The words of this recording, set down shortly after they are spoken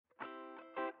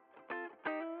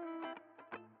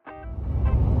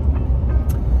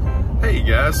Hey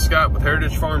guys, Scott with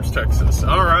Heritage Farms, Texas.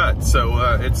 All right,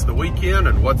 so it's the weekend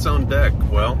and what's on deck?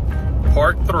 Well,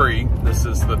 part 3. This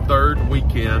is the 3rd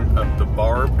weekend of the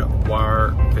barbed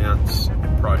wire fence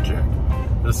project.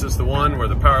 This is the one where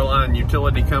the power line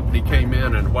utility company came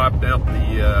in and wiped out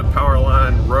the power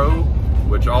line row,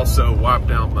 which also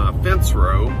wiped out my fence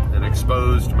row and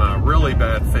exposed my really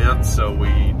bad fence. So we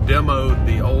demoed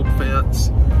the old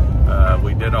fence.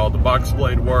 We did all the box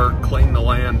blade work, cleaned the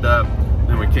land up.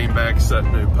 Then we came back, set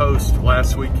new posts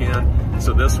last weekend.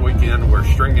 So this weekend we're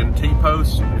stringing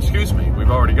T-posts. Excuse me, we've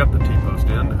already got the T-post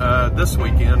in. This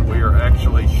weekend we are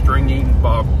actually stringing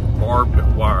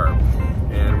barbed wire.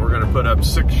 And we're gonna put up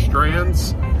 6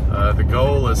 strands. The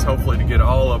goal is hopefully to get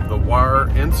all of the wire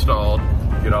installed,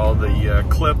 get all the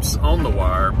clips on the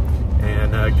wire,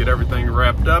 and get everything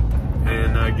wrapped up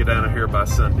and get out of here by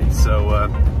Sunday. So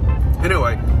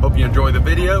anyway, hope you enjoy the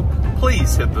video.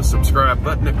 Please hit the subscribe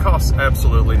button. It costs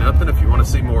absolutely nothing. If you want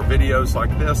to see more videos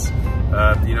like this,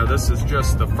 you know, this is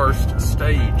just the first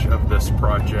stage of this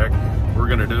project. We're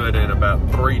going to do it in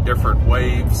about 3 different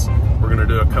waves. We're going to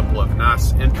do a couple of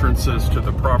nice entrances to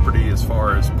the property as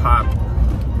far as pipe,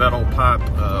 metal pipe,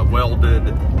 welded,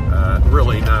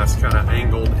 really nice kind of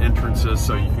angled entrances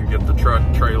so you can get the truck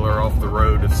trailer off the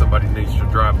road if somebody needs to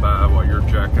drive by while you're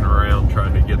jacking around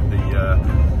trying to get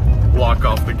the block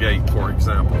off the gate, for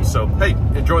example. So, hey,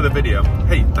 enjoy the video.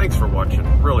 Hey, thanks for watching.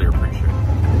 Really appreciate it.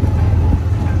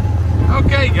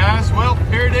 Okay, guys, well,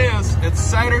 here it is. It's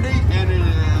Saturday, and it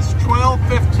is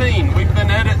 12:15. We've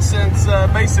been at it since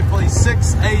basically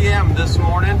 6 a.m. this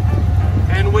morning,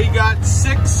 and we got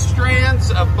 6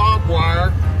 strands of barbed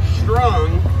wire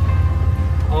strung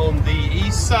on the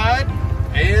east side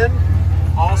and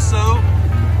also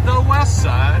the west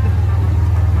side.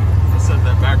 I said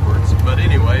that backwards, but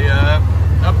anyway,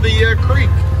 up the creek.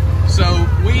 So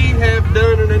we have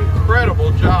done an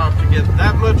incredible job to get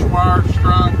that much wire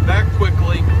strung that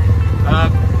quickly.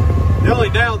 The only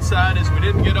downside is we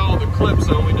didn't get all the clips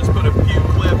on. We just put a few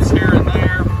clips here and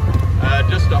there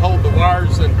just to hold the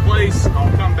wires in place.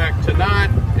 I'll come back tonight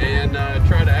and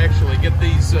try to actually get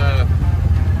these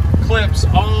clips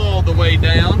all the way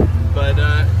down, but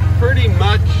pretty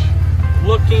much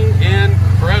looking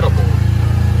incredible.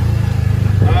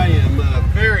 I am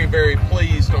very, very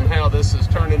pleased on how this is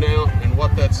turning out and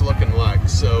what that's looking like.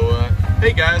 So,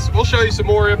 hey guys, we'll show you some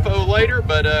more info later,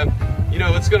 but you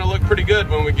know, it's gonna look pretty good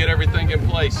when we get everything in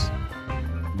place.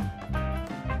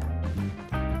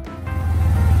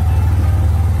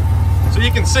 So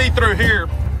you can see through here,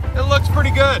 it looks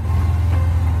pretty good.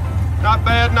 Not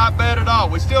bad at all.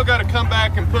 We still gotta come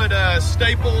back and put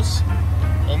staples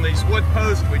on these wood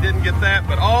posts. We didn't get that,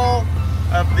 but all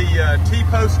of the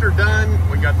T-posts are done.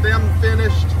 We got them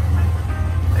finished.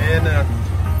 And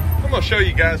I'm gonna show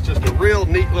you guys just a real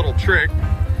neat little trick.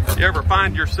 If you ever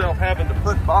find yourself having to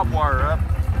put barbed wire up,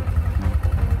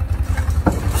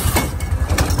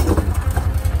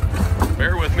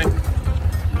 bear with me.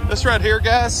 This right here,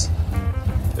 guys,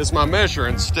 is my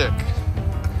measuring stick.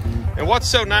 And what's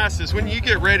so nice is when you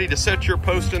get ready to set your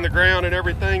post in the ground and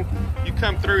everything, you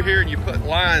come through here and you put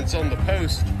lines on the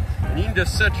post, and you can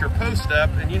just set your post up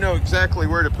and you know exactly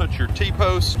where to put your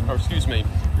T-post, or excuse me,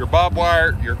 your barbed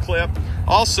wire, your clip.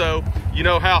 Also, you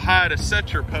know how high to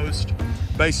set your post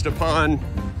based upon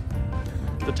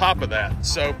the top of that.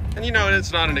 So, and you know,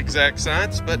 it's not an exact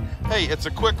science, but hey, it's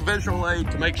a quick visual aid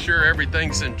to make sure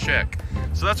everything's in check.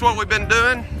 So that's what we've been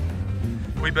doing.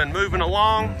 We've been moving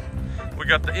along. We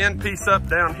got the end piece up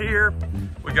down here.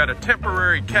 We got a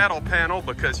temporary cattle panel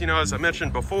because, you know, as I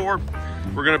mentioned before,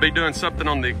 we're gonna be doing something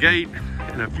on the gate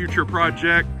in a future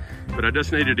project, but I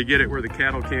just needed to get it where the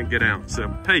cattle can't get out.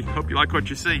 So, hey, hope you like what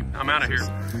you see. I'm out of here.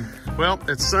 Well,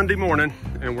 it's Sunday morning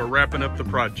and we're wrapping up the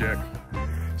project.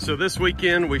 So this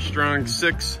weekend we strung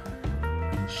 6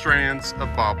 strands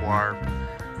of barbed wire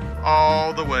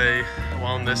all the way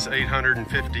along this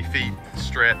 850 feet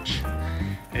stretch.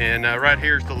 And right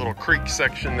here's the little creek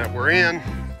section that we're in.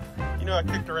 You know, I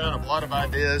kicked around a lot of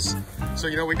ideas. So,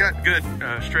 you know, we got good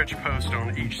stretch posts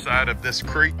on each side of this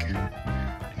creek. You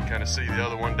can kind of see the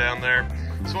other one down there.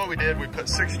 So what we did, we put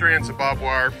 6 strands of barbed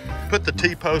wire, put the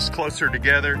T-posts closer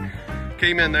together,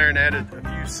 came in there and added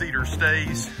a few cedar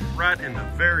stays right in the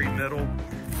very middle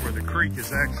where the creek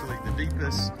is actually the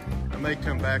deepest. I may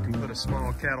come back and put a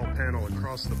small cattle panel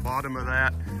across the bottom of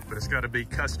that, but it's got to be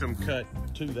custom cut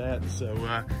to that. So,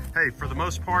 hey, for the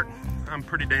most part, I'm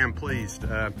pretty damn pleased.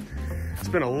 It's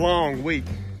been a long week.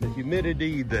 The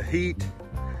humidity, the heat.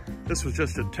 This was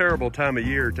just a terrible time of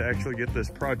year to actually get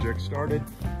this project started.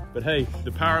 But hey,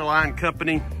 the power line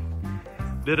company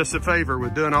did us a favor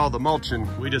with doing all the mulching.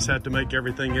 We just had to make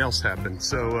everything else happen.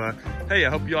 So, hey, I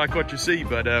hope you like what you see,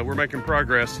 but we're making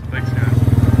progress. Thanks, guys.